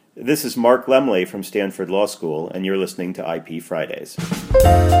This is Mark Lemley from Stanford Law School, and you're listening to IP Fridays.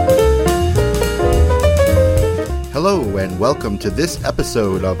 Hello, and welcome to this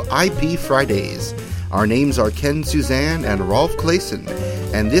episode of IP Fridays. Our names are Ken Suzanne and Rolf Clayson,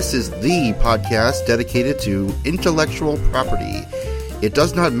 and this is the podcast dedicated to intellectual property. It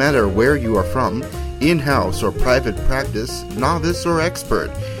does not matter where you are from, in-house or private practice, novice or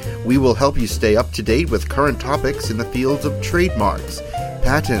expert. We will help you stay up to date with current topics in the fields of trademarks,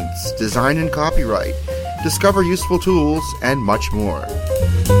 patents, design and copyright, discover useful tools, and much more.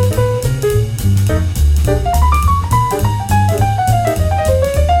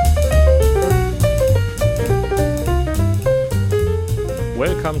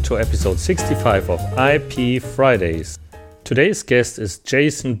 Welcome to episode 65 of IP Fridays. Today's guest is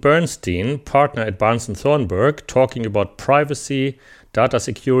Jason Bernstein, partner at Barnes & Thornburg, talking about privacy, data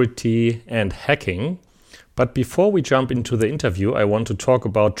security, and hacking. But before we jump into the interview, I want to talk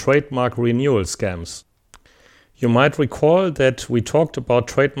about trademark renewal scams. You might recall that we talked about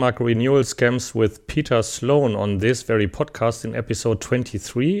trademark renewal scams with Peter Sloan on this very podcast in episode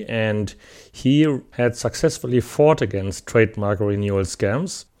 23, and he had successfully fought against trademark renewal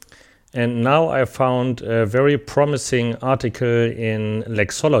scams. And now I found a very promising article in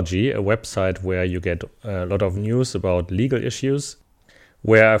Lexology, a website where you get a lot of news about legal issues,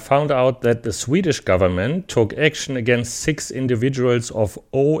 where I found out that the Swedish government took action against 6 individuals of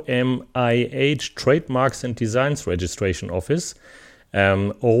OMIH Trademarks and Designs Registration Office.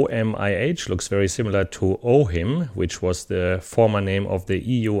 OMIH looks very similar to OHIM, which was the former name of the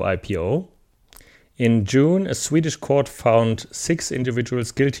EU IPO. In June, a Swedish court found 6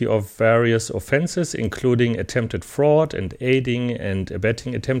 individuals guilty of various offenses, including attempted fraud and aiding and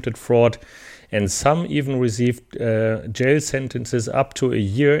abetting attempted fraud, and some even received jail sentences up to a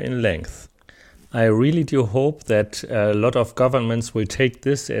year in length. I really do hope that a lot of governments will take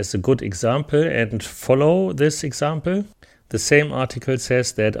this as a good example and follow this example. The same article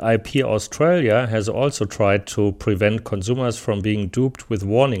says that IP Australia has also tried to prevent consumers from being duped with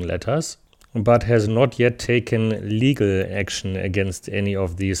warning letters, but has not yet taken legal action against any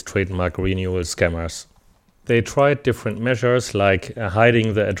of these trademark renewal scammers. They tried different measures like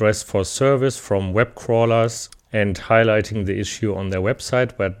hiding the address for service from web crawlers and highlighting the issue on their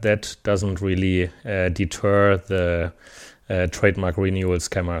website, but that doesn't really deter the trademark renewal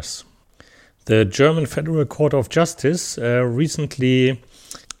scammers. The German Federal Court of Justice recently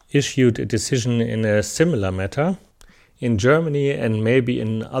issued a decision in a similar matter. In Germany and maybe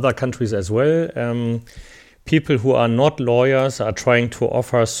in other countries as well, people who are not lawyers are trying to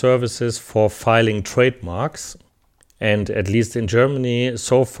offer services for filing trademarks. And at least in Germany,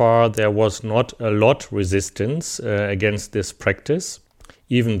 so far, there was not a lot resistance against this practice,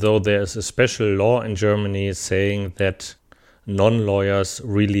 even though there is a special law in Germany saying that non-lawyers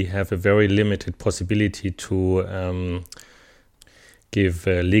really have a very limited possibility to give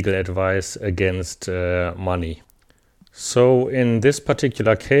legal advice against money. So in this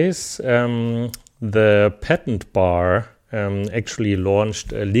particular case, the patent bar actually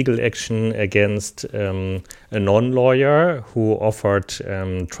launched a legal action against a non-lawyer who offered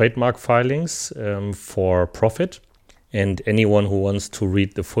trademark filings for profit. And anyone who wants to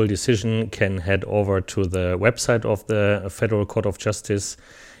read the full decision can head over to the website of the Federal Court of Justice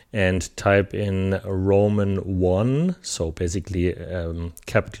and type in Roman 1, so basically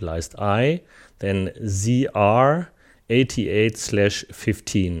capitalized I, then ZR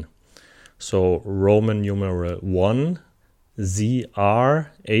 88/15. So Roman numeral 1, ZR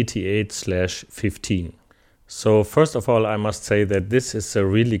 88/15. So first of all, I must say that this is a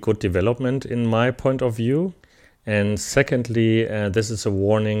really good development in my point of view. And secondly, this is a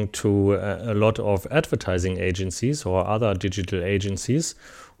warning to a lot of advertising agencies or other digital agencies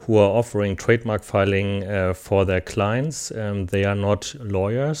who are offering trademark filing for their clients. They are not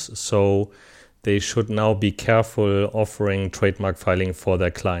lawyers, so they should now be careful offering trademark filing for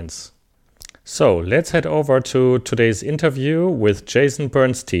their clients. So let's head over to today's interview with Jason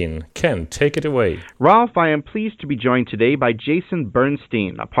Bernstein. Ken, take it away. Rolf, I am pleased to be joined today by Jason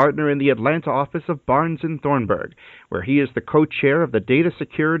Bernstein, a partner in the Atlanta office of Barnes & Thornburg, where he is the co-chair of the Data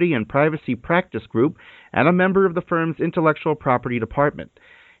Security and Privacy Practice Group and a member of the firm's intellectual property department.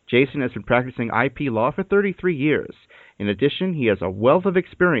 Jason has been practicing IP law for 33 years. In addition, he has a wealth of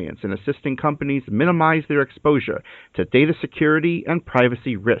experience in assisting companies minimize their exposure to data security and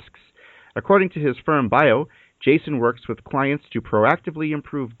privacy risks. According to his firm bio, Jason works with clients to proactively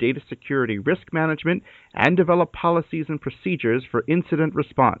improve data security risk management and develop policies and procedures for incident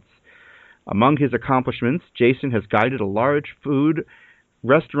response. Among his accomplishments, Jason has guided a large food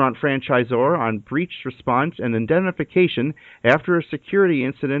restaurant franchisor on breach response and indemnification after a security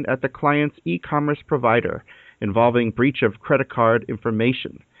incident at the client's e-commerce provider involving breach of credit card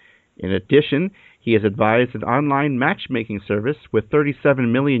information. In addition, he has advised an online matchmaking service with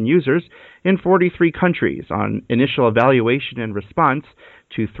 37 million users in 43 countries on initial evaluation and response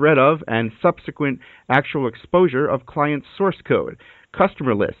to threat of and subsequent actual exposure of client source code,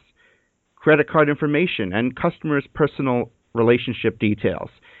 customer lists, credit card information, and customers' personal relationship details.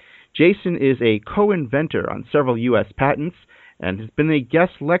 Jason is a co-inventor on several U.S. patents and has been a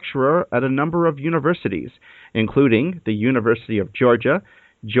guest lecturer at a number of universities, including the University of Georgia,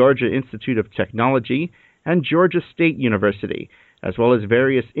 Georgia Institute of Technology, and Georgia State University, as well as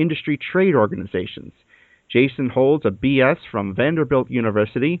various industry trade organizations. Jason holds a BS from Vanderbilt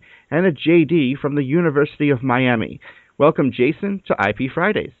University and a JD from the University of Miami. Welcome, Jason, to IP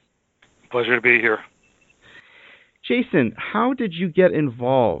Fridays. Pleasure to be here. Jason, how did you get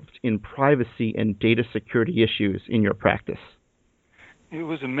involved in privacy and data security issues in your practice? It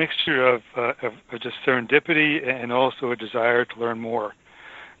was a mixture of just serendipity and also a desire to learn more.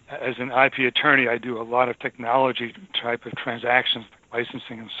 As an IP attorney, I do a lot of technology type of transactions,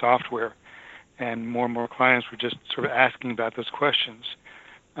 licensing and software, and more clients were just sort of asking about those questions.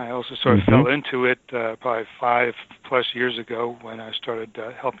 I also sort of fell into it probably 5+ years ago when I started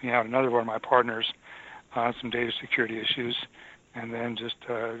helping out another one of my partners on some data security issues, and then just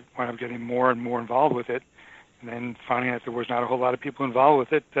wound up getting more and more involved with it, and then finding out there was not a whole lot of people involved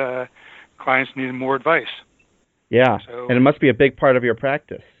with it. Clients needed more advice. Yeah, so, and it must be a big part of your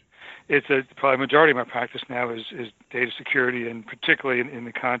practice. It's probably a majority of my practice now is data security, and particularly in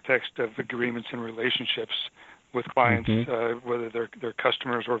the context of agreements and relationships with clients, whether they're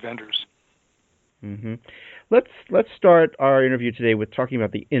customers or vendors. Let's start our interview today with talking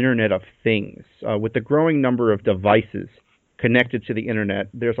about the Internet of Things. With the growing number of devices connected to the Internet,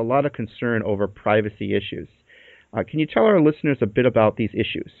 there's a lot of concern over privacy issues. Can you tell our listeners a bit about these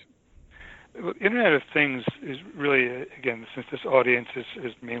issues? Well, Internet of Things is really, again, since this audience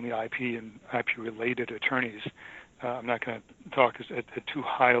is mainly IP and IP-related attorneys, I'm not going to talk at too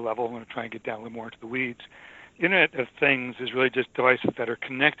high a level. I'm going to try and get down a little more into the weeds. Internet of Things is really just devices that are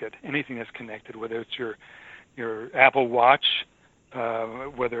connected, anything that's connected, whether it's your Apple Watch,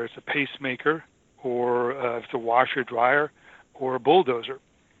 whether it's a pacemaker, or if it's a washer, dryer, or a bulldozer.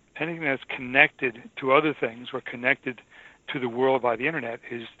 Anything that's connected to other things or connected to the world by the Internet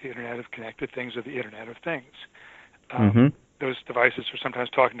is the Internet of Connected Things, or the Internet of Things. Those devices are sometimes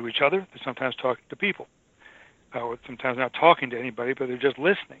talking to each other, they're sometimes talking to people, or sometimes not talking to anybody, but they're just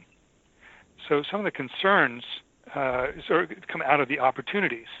listening. So some of the concerns sort of come out of the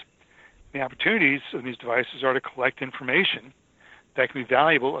opportunities. The opportunities of these devices are to collect information that can be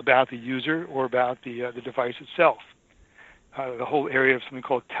valuable about the user or about the device itself. The whole area of something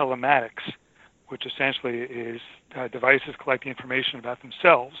called telematics, which essentially is devices collecting information about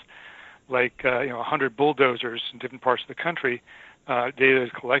themselves, like 100 bulldozers in different parts of the country. Data is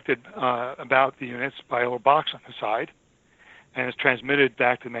collected about the units by a little box on the side, and is transmitted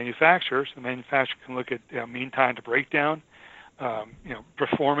back to the manufacturer. So the manufacturer can look at mean time to breakdown,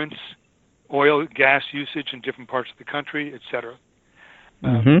 performance, oil, gas usage in different parts of the country, et cetera.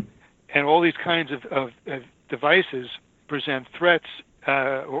 And all these kinds of devices present threats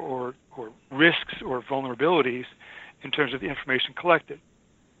or risks or vulnerabilities in terms of the information collected.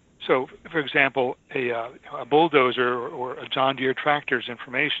 So, for example, a bulldozer or a John Deere tractor's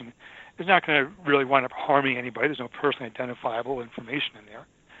information is not going to really wind up harming anybody. There's no personally identifiable information in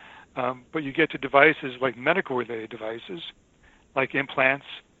there. But you get to devices like medical-related devices, like implants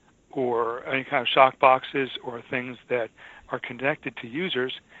or any kind of shock boxes or things that are connected to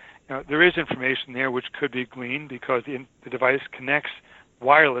users. There is information there which could be gleaned because the device connects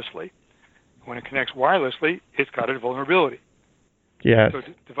wirelessly. When it connects wirelessly, it's got a vulnerability. Yes. So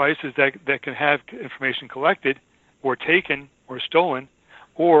devices that can have information collected or taken or stolen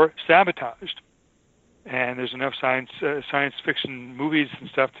or sabotaged. And there's enough science fiction movies and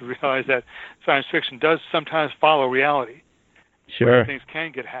stuff to realize that science fiction does sometimes follow reality. Sure. Things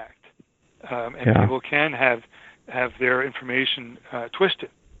can get hacked, and people can have their information twisted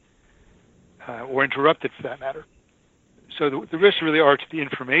or interrupted, for that matter. So the risks really are to the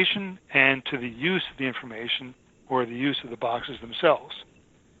information and to the use of the information or the use of the boxes themselves.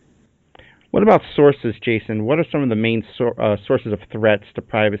 What about sources, Jason? What are some of the main sources of threats to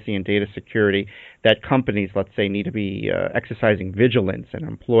privacy and data security that companies, let's say, need to be exercising vigilance and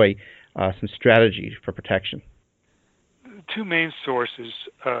employ some strategy for protection? Two main sources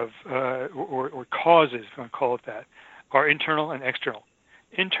of or causes, if I want to call it that, are internal and external.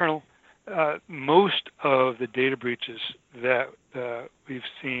 Internal, most of the data breaches that we've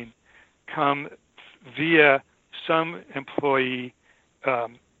seen come via some employee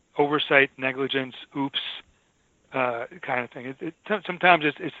oversight, negligence, oops, kind of thing. Sometimes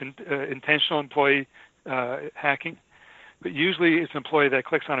it's intentional employee hacking, but usually it's an employee that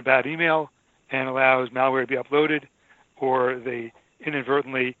clicks on a bad email and allows malware to be uploaded, or they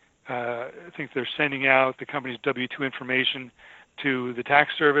inadvertently think they're sending out the company's W-2 information to the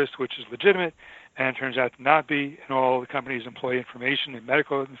tax service, which is legitimate, and it turns out to not be, and all the company's employee information and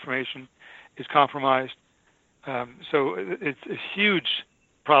medical information is compromised. So it's a huge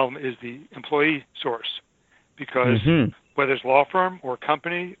problem is the employee source, because whether it's law firm or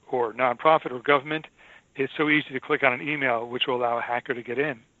company or nonprofit or government, it's so easy to click on an email which will allow a hacker to get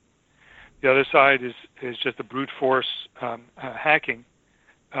in. The other side is just the brute force hacking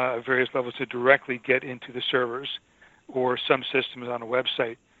at various levels to directly get into the servers or some systems on a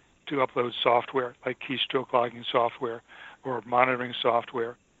website to upload software like keystroke logging software or monitoring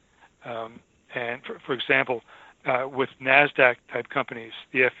software. And for example, with NASDAQ type companies,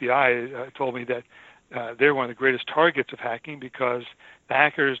 the FBI told me that they're one of the greatest targets of hacking because the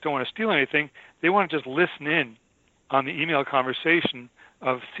hackers don't want to steal anything. They want to just listen in on the email conversation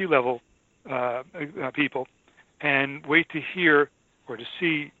of C-level people and wait to hear or to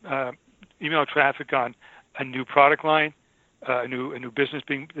see email traffic on a new product line, a new business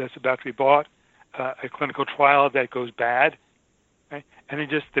that's about to be bought, a clinical trial that goes bad, right? And they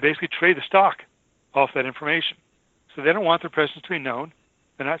basically trade the stock off that information. So they don't want their presence to be known.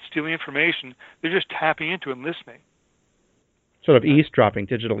 They're not stealing information. They're just tapping into and listening. Sort of eavesdropping,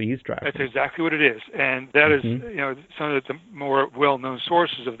 digital eavesdropping. That's exactly what it is, and that is, some of the more well-known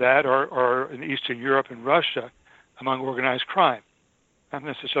sources of that are in Eastern Europe and Russia, among organized crime, not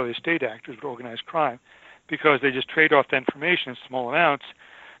necessarily state actors, but organized crime, because they just trade off the information in small amounts,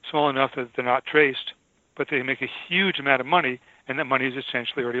 small enough that they're not traced, but they make a huge amount of money, and that money is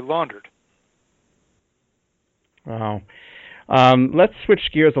essentially already laundered. Wow. Let's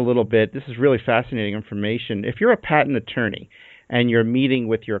switch gears a little bit. This is really fascinating information. If you're a patent attorney and you're meeting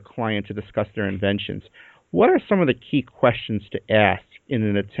with your client to discuss their inventions, what are some of the key questions to ask in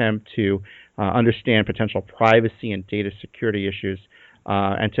an attempt to understand potential privacy and data security issues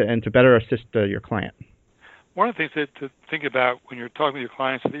and to better assist your client? One of the things to think about when you're talking with your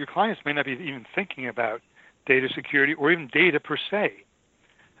clients is that your clients may not be even thinking about data security or even data per se,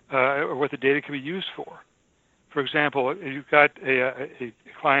 or what the data can be used for. For example, you've got a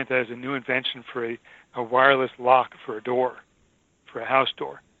client that has a new invention for a wireless lock for a door, for a house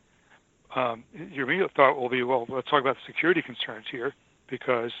door. Your immediate thought will be, well, let's talk about the security concerns here,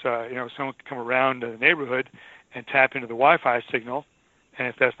 because someone could come around the neighborhood and tap into the Wi-Fi signal, and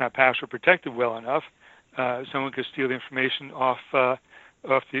if that's not password protected well enough, someone could steal the information off the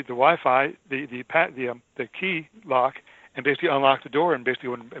Wi-Fi, the key lock, and basically unlock the door and basically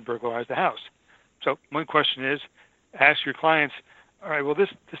burglarize the house. So one question is, ask your clients, all right, well, this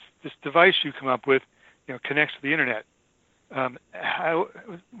device you come up with, connects to the internet. What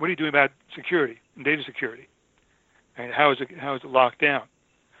are you doing about security and data security? And how is it locked down?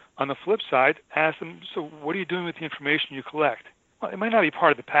 On the flip side, ask them, so what are you doing with the information you collect? Well, it might not be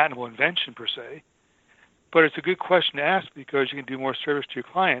part of the patentable invention per se, but it's a good question to ask because you can do more service to your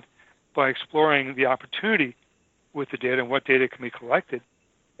client by exploring the opportunity with the data and what data can be collected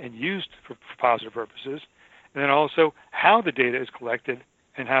and used for positive purposes, and then also how the data is collected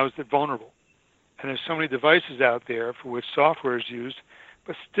and how is it vulnerable. And there's so many devices out there for which software is used,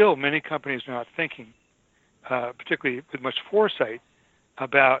 but still many companies are not thinking, particularly with much foresight,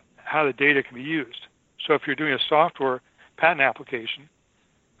 about how the data can be used. So if you're doing a software patent application,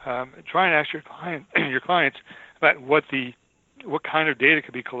 try and ask your clients about what kind of data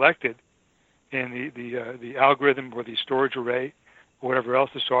could be collected in the algorithm or the storage array, or whatever else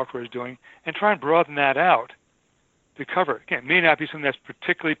the software is doing, and try and broaden that out to cover it. Again, it may not be something that's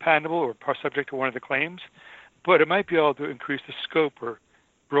particularly patentable or subject to one of the claims, but it might be able to increase the scope or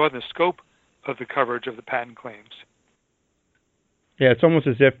broaden the scope of the coverage of the patent claims. Yeah, it's almost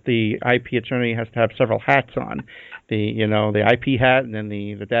as if the IP attorney has to have several hats on, the IP hat and then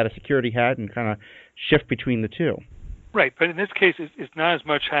the data security hat, and kind of shift between the two. Right, but in this case, it's not as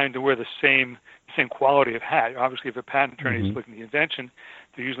much having to wear the same quality of hat. Obviously, if a patent attorney is looking at the invention,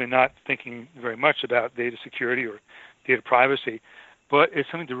 they're usually not thinking very much about data security or data privacy. But it's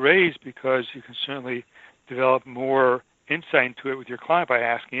something to raise because you can certainly develop more insight into it with your client by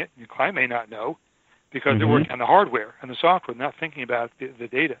asking it. Your client may not know because they're working on the hardware and the software, not thinking about the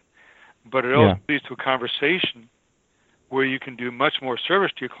data. But it also leads to a conversation where you can do much more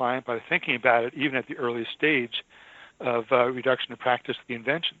service to your client by thinking about it even at the earliest stage of reduction of practice of the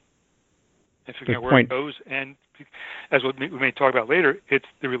invention. and figuring out where it goes. And as we may talk about later, it's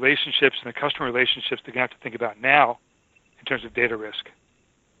the relationships and the customer relationships that you have to think about now in terms of data risk.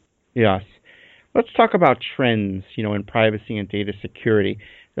 Yes. Let's talk about trends, in privacy and data security.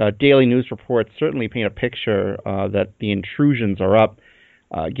 Daily news reports certainly paint a picture that the intrusions are up.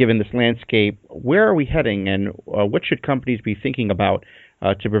 Given this landscape, where are we heading, and what should companies be thinking about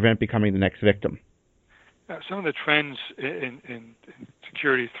to prevent becoming the next victim? Some of the trends in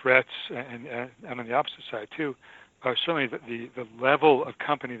security threats, and on the opposite side too, are certainly the level of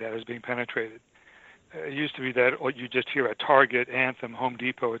company that is being penetrated. It used to be that what you just hear at Target, Anthem, Home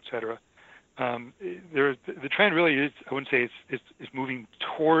Depot, etc. The trend really is, I wouldn't say it's moving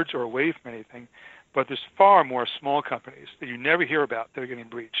towards or away from anything, but there's far more small companies that you never hear about that are getting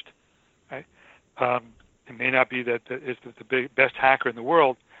breached. Right? It may not be that it's the best hacker in the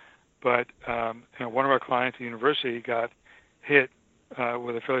world, but one of our clients at the university got hit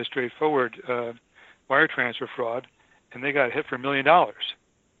with a fairly straightforward wire transfer fraud, and they got hit for $1 million.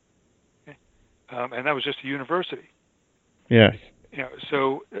 Okay? And that was just a university. Yes.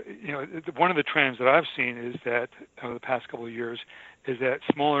 One of the trends that I've seen is that over the past couple of years is that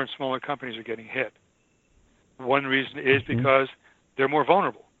smaller and smaller companies are getting hit. One reason is because they're more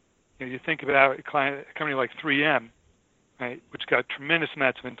vulnerable. You think about a company like 3M, right, which got tremendous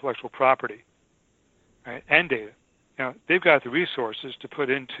amounts of intellectual property, right, and data. They've got the resources to put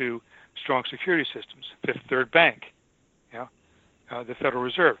into strong security systems. Fifth Third Bank, the Federal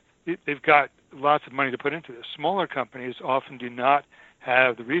Reserve. They've got lots of money to put into this. Smaller companies often do not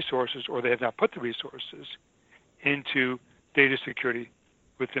have the resources, or they have not put the resources into data security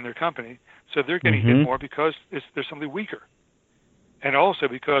within their company. So they're getting hit more because they're simply weaker. And also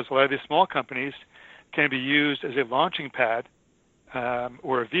because a lot of these small companies can be used as a launching pad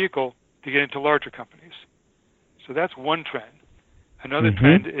or a vehicle to get into larger companies. So that's one trend. Another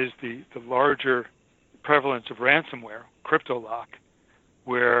trend is the larger prevalence of ransomware, CryptoLock,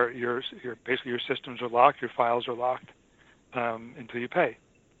 where basically your systems are locked, your files are locked until you pay.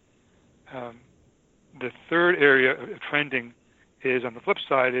 The third area of trending is, on the flip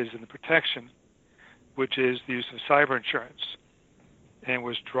side, is in the protection, which is the use of cyber insurance. And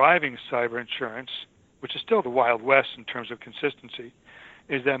what's driving cyber insurance, which is still the Wild West in terms of consistency,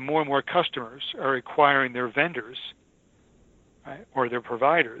 is that more and more customers are requiring their vendors, right, or their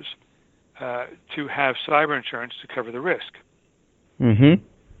providers to have cyber insurance to cover the risk.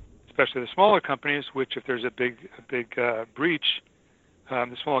 Especially the smaller companies, which if there's a big breach,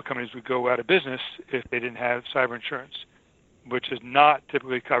 the smaller companies would go out of business if they didn't have cyber insurance, which is not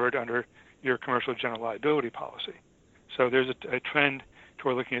typically covered under your commercial general liability policy. So there's a trend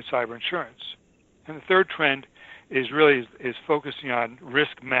toward looking at cyber insurance. And the third trend is focusing on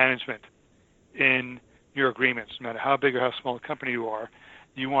risk management in your agreements. No matter how big or how small a company you are,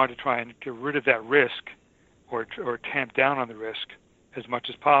 you want to try and get rid of that risk or tamp down on the risk as much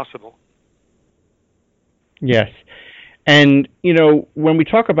as possible. Yes. And, when we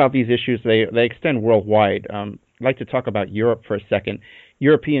talk about these issues, they extend worldwide. I'd like to talk about Europe for a second.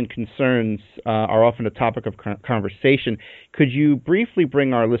 European concerns are often a topic of conversation. Could you briefly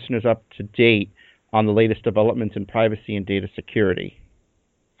bring our listeners up to date on the latest developments in privacy and data security?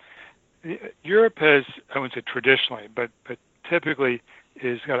 Europe has, I wouldn't say traditionally, but typically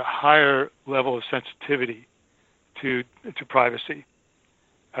has got a higher level of sensitivity to privacy.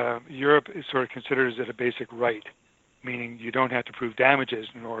 Europe is sort of considered as a basic right, meaning you don't have to prove damages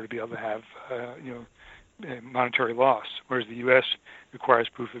in order to be able to have monetary loss, whereas the U.S. requires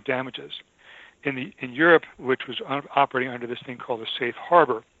proof of damages. In Europe, which was operating under this thing called a safe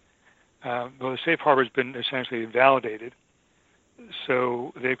harbor, the safe harbor has been essentially invalidated.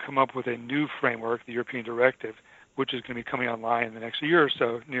 So they've come up with a new framework, the European Directive, which is going to be coming online in the next year or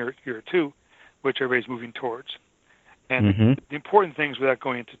so, year or two, which everybody's moving towards. And the important things, without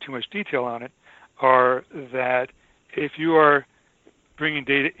going into too much detail on it, are that if you are bringing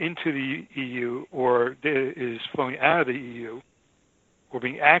data into the EU or data is flowing out of the EU or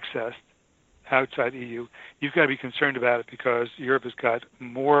being accessed outside the EU, you've got to be concerned about it because Europe has got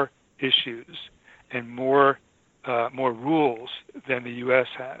more issues and more rules than the U.S.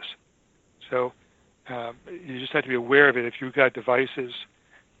 has. So you just have to be aware of it. If you've got devices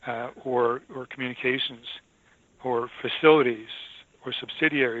or communications or facilities or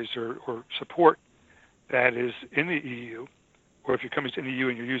subsidiaries or support that is in the EU, or if you're coming to the EU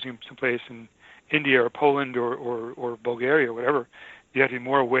and you're using them someplace in India or Poland or Bulgaria or whatever, you have to be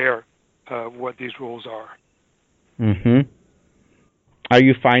more aware of what these rules are. Are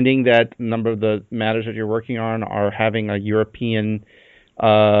you finding that a number of the matters that you're working on are having a European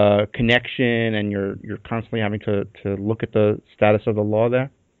connection, and you're constantly having to look at the status of the law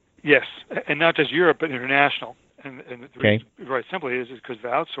there? Yes, and not just Europe, but international. And the reason, very simply, is because of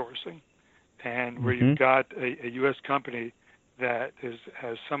outsourcing, and where you've got a U.S. company that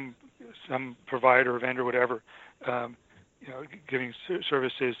has some provider, vendor, whatever, giving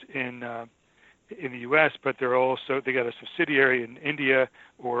services in the U.S., but they got a subsidiary in India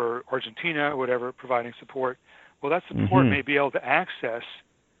or Argentina or whatever providing support. Well, that support may be able to access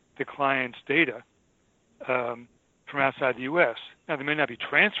the client's data from outside the U.S. Now, they may not be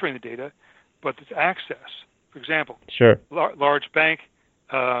transferring the data, but it's access. For example, large bank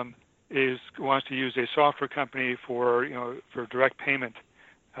wants to use a software company for direct payment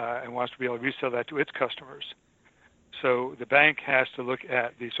and wants to be able to resell that to its customers. So the bank has to look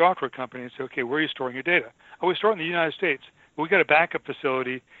at the software company and say, okay, where are you storing your data? Oh, we store it in the United States. Well, we got a backup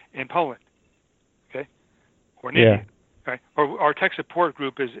facility in Poland, okay, or in India, right? Or our tech support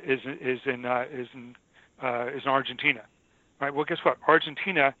group is in Argentina, right? Well, guess what?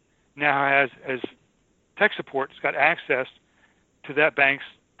 Argentina now has tech support. It's got access to that bank's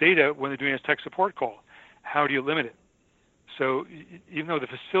data when they're doing a tech support call. How do you limit it? So even though the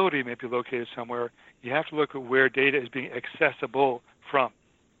facility may be located somewhere, you have to look at where data is being accessible from.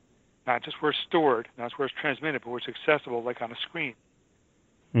 Not just where it's stored, not where it's transmitted, but where it's accessible, like on a screen.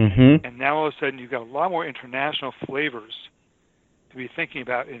 And now all of a sudden you've got a lot more international flavors to be thinking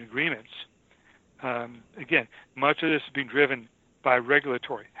about in agreements. Again, much of this is being driven by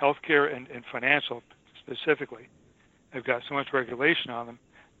regulatory, healthcare and financial specifically. They've got so much regulation on them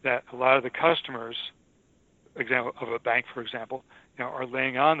that a lot of the customers, example of a bank, for example, are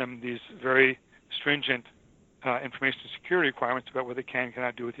laying on them these very stringent information security requirements about what they can and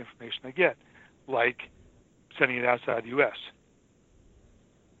cannot do with the information they get, like sending it outside the U.S.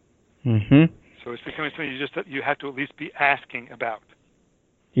 So it's becoming something you have to at least be asking about.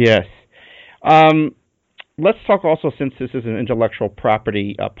 Yes. Let's talk also, since this is an intellectual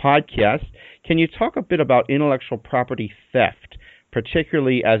property podcast, can you talk a bit about intellectual property theft,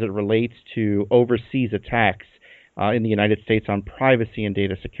 particularly as it relates to overseas attacks in the United States on privacy and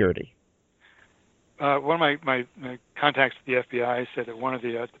data security? One of my contacts at the FBI said that one of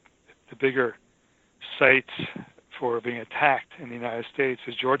the bigger sites for being attacked in the United States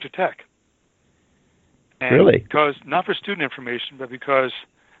is Georgia Tech. And really? Because, not for student information, but because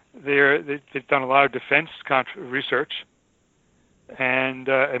they've done a lot of defense research and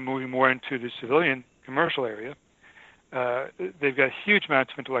moving more into the civilian commercial area. They've got huge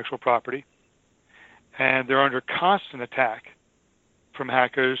amounts of intellectual property, and they're under constant attack from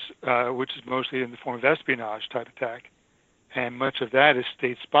hackers, which is mostly in the form of espionage type attack, and much of that is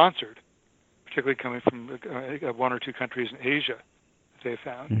state-sponsored, particularly coming from one or two countries in Asia, that they've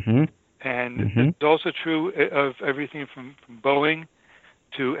found. And it's also true of everything from Boeing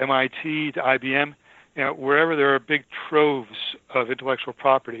to MIT to IBM, wherever there are big troves of intellectual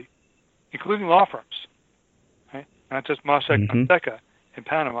property, including law firms, right? Not just Mossack Fonseca in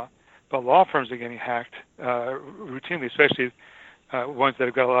Panama, but law firms are getting hacked routinely, especially ones that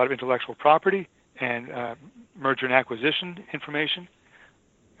have got a lot of intellectual property and merger and acquisition information.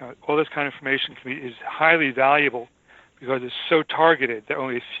 All this kind of information is highly valuable because it's so targeted that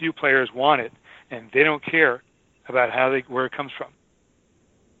only a few players want it, and they don't care about where it comes from.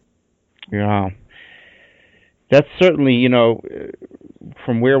 Yeah. That's certainly,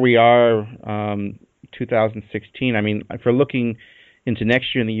 from where we are, 2016, I mean, if we're looking into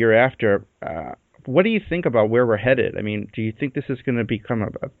next year and the year after, what do you think about where we're headed? I mean, do you think this is going to become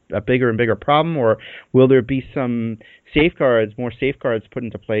a bigger and bigger problem, or will there be some more safeguards put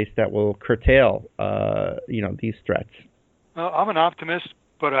into place that will curtail, these threats? Well, I'm an optimist,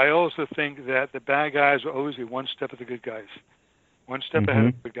 but I also think that the bad guys will always be one step of the good guys, one step ahead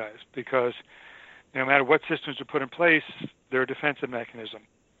of the good guys, because no matter what systems are put in place, they're a defensive mechanism,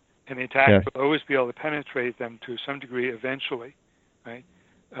 and the attack will always be able to penetrate them to some degree eventually, right?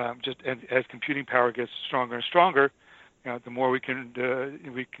 Just as computing power gets stronger and stronger, the more we can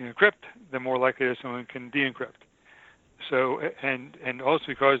encrypt, the more likely that someone can de-encrypt. So, and also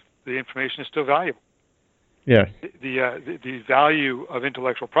because the information is still valuable. Yes. The value of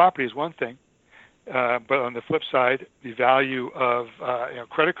intellectual property is one thing, but on the flip side, the value of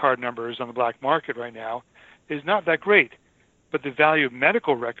credit card numbers on the black market right now is not that great. But the value of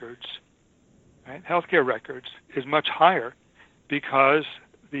medical records, right, healthcare records, is much higher because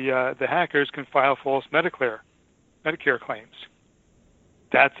the hackers can file false Medicare claims.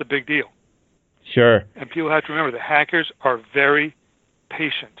 That's a big deal. Sure. And people have to remember the hackers are very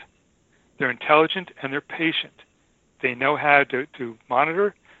patient. They're intelligent and they're patient. They know how to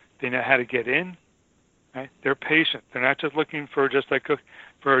monitor. They know how to get in. Right? They're patient. They're not just looking for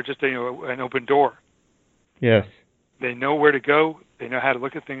an open door. Yes. They know where to go. They know how to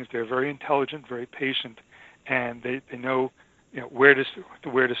look at things. They're very intelligent, very patient, and they know, where to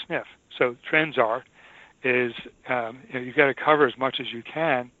sniff. So trends is you've got to cover as much as you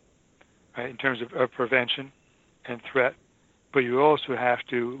can, right, in terms of prevention and threat, but you also have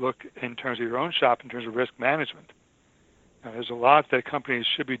to look in terms of your own shop in terms of risk management. Now, there's a lot that companies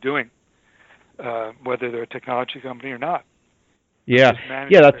should be doing, whether they're a technology company or not. Yeah,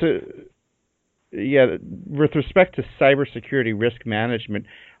 with respect to cybersecurity risk management,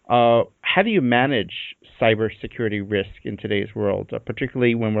 how do you manage cybersecurity risk in today's world,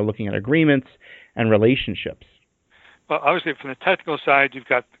 particularly when we're looking at agreements and relationships? Well, obviously, from the technical side, you've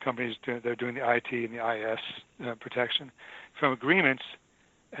got the companies they're doing the IT and the IS protection. From agreements,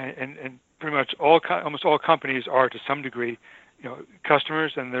 and pretty much almost all companies are to some degree,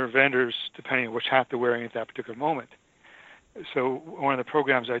 customers and their vendors, depending on which hat they're wearing at that particular moment. So one of the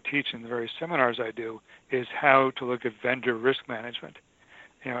programs I teach in the various seminars I do is how to look at vendor risk management.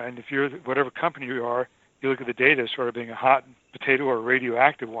 And if you're whatever company you are, you look at the data as sort of being a hot potato or a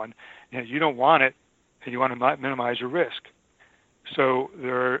radioactive one. You don't want it, and you want to minimize your risk. So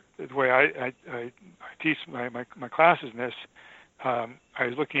the way I teach my classes in this, I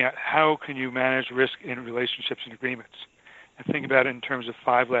was looking at how can you manage risk in relationships and agreements, and think about it in terms of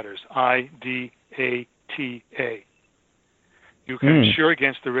 5 letters: IDATA. You can insure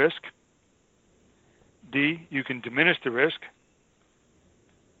against the risk. D, you can diminish the risk.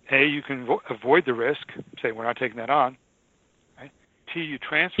 A, you can avoid the risk. Say, we're not taking that on. Right? T, you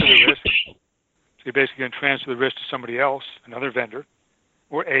transfer the risk. So you're basically going to transfer the risk to somebody else, another vendor.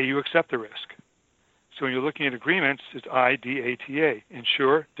 Or A, you accept the risk. So when you're looking at agreements, it's IDATA: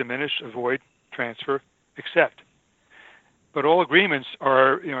 insure, diminish, avoid, transfer, accept. But all agreements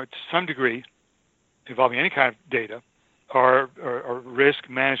are, to some degree, involving any kind of data, are risk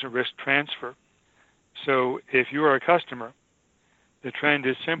management, risk transfer. So if you are a customer, the trend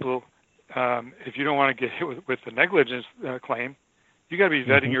is simple. If you don't want to get hit with the negligence claim, you got to be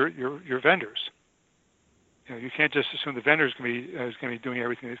vetting your vendors. You can't just assume the vendor is going to be doing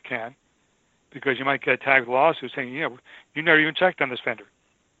everything it can, because you might get tagged with a lawsuit saying, you never even checked on this vendor.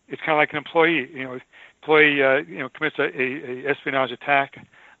 It's kind of like an employee. Employee commits a espionage attack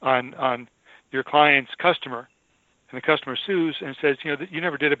on your client's customer, and the customer sues and says, that you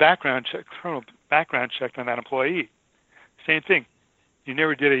never did a criminal background check on that employee. Same thing. You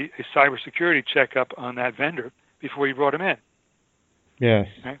never did a cybersecurity checkup on that vendor before you brought him in. Yes.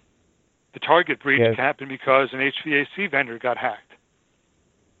 Right? The Target breach happened because an HVAC vendor got hacked.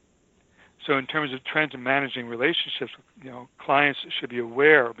 So in terms of trends in managing relationships, clients should be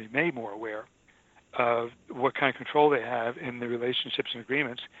aware, or be made more aware, of what kind of control they have in the relationships and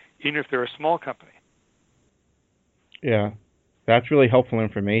agreements, even if they're a small company. Yeah, that's really helpful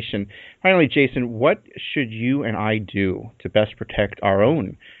information. Finally, Jason, what should you and I do to best protect our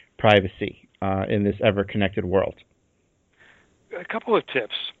own privacy in this ever-connected world? A couple of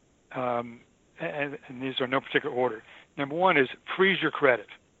tips, and these are in no particular order. Number one is freeze your credit.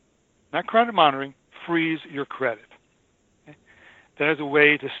 Not credit monitoring, freeze your credit. Okay? That is a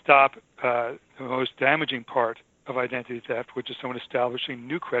way to stop the most damaging part of identity theft, which is someone establishing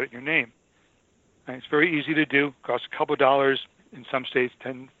new credit in your name. And it's very easy to do. Costs a couple of dollars, in some states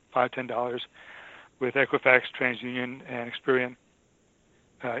 $10 with Equifax, TransUnion, and Experian,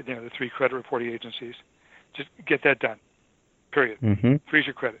 the 3 credit reporting agencies. Just get that done, period. Freeze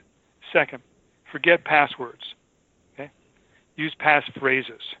your credit. Second, forget passwords. Okay? Use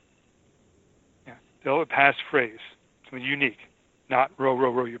passphrases. Develop a passphrase, something unique, not row,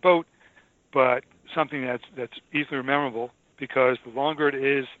 row, row your boat, but something that's easily memorable, because the longer it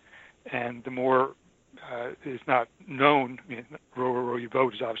is and the more it's not known. Row, row, row your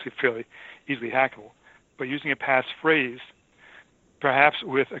boat is obviously fairly easily hackable, but using a passphrase, perhaps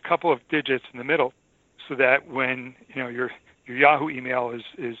with a couple of digits in the middle, so that when your Yahoo email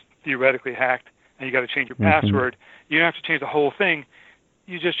is theoretically hacked and you got to change your password, you don't have to change the whole thing.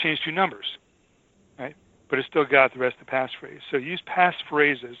 You just change 2 numbers, right? But it's still got the rest of the passphrase. So use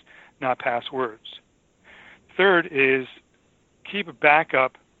passphrases, not passwords. Third is keep a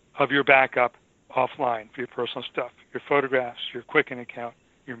backup of your backup offline for your personal stuff, your photographs, your Quicken account,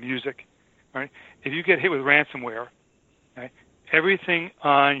 your music. Right? If you get hit with ransomware, right, everything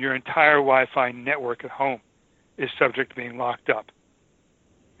on your entire Wi-Fi network at home is subject to being locked up,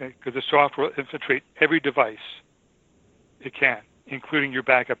 because the software will infiltrate every device it can, including your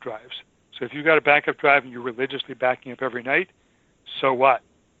backup drives. So if you've got a backup drive and you're religiously backing up every night, so what?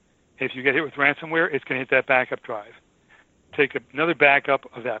 If you get hit with ransomware, it's going to hit that backup drive. Take another backup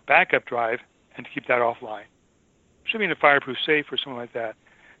of that backup drive and keep that offline. Should be in a fireproof safe or something like that,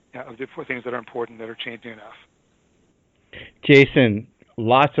 for things that are important that are changing enough. Jason,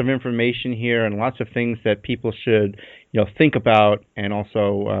 lots of information here and lots of things that people should, think about, and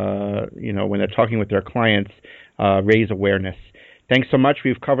also, when they're talking with their clients, raise awareness. Thanks so much.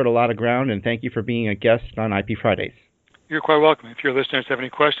 We've covered a lot of ground, and thank you for being a guest on IP Fridays. You're quite welcome. If your listeners have any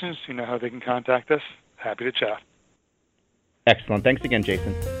questions, you know how they can contact us. Happy to chat. Excellent. Thanks again,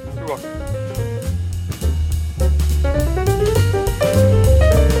 Jason. You're welcome.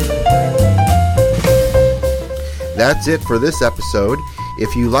 That's it for this episode.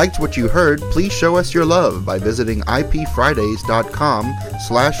 If you liked what you heard, please show us your love by visiting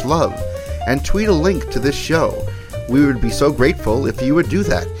ipfridays.com/love and tweet a link to this show. We would be so grateful if you would do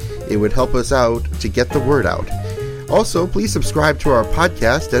that. It would help us out to get the word out. Also, please subscribe to our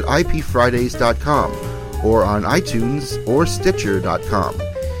podcast at ipfridays.com or on iTunes or Stitcher.com.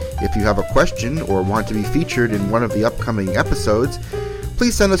 If you have a question or want to be featured in one of the upcoming episodes,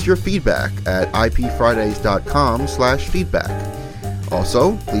 please send us your feedback at ipfridays.com/feedback.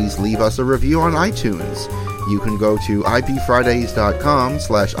 Also, please leave us a review on iTunes. You can go to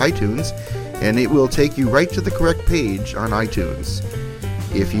ipfridays.com/iTunes and it will take you right to the correct page on iTunes.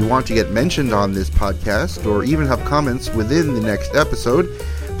 If you want to get mentioned on this podcast or even have comments within the next episode,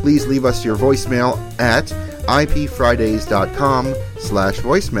 please leave us your voicemail at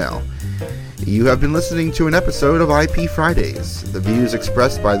ipfridays.com/voicemail. You have been listening to an episode of IP Fridays. The views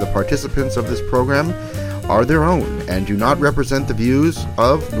expressed by the participants of this program are their own and do not represent the views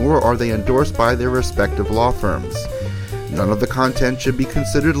of, nor are they endorsed by their respective law firms. None of the content should be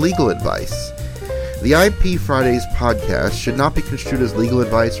considered legal advice. The IP Fridays podcast should not be construed as legal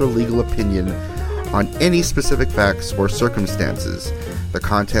advice or legal opinion on any specific facts or circumstances. The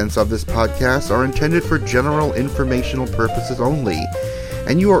contents of this podcast are intended for general informational purposes only,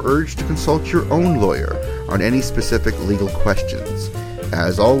 and you are urged to consult your own lawyer on any specific legal questions.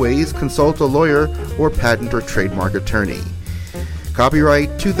 As always, consult a lawyer or patent or trademark attorney.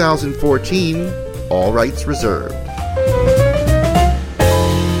 Copyright 2014, all rights reserved.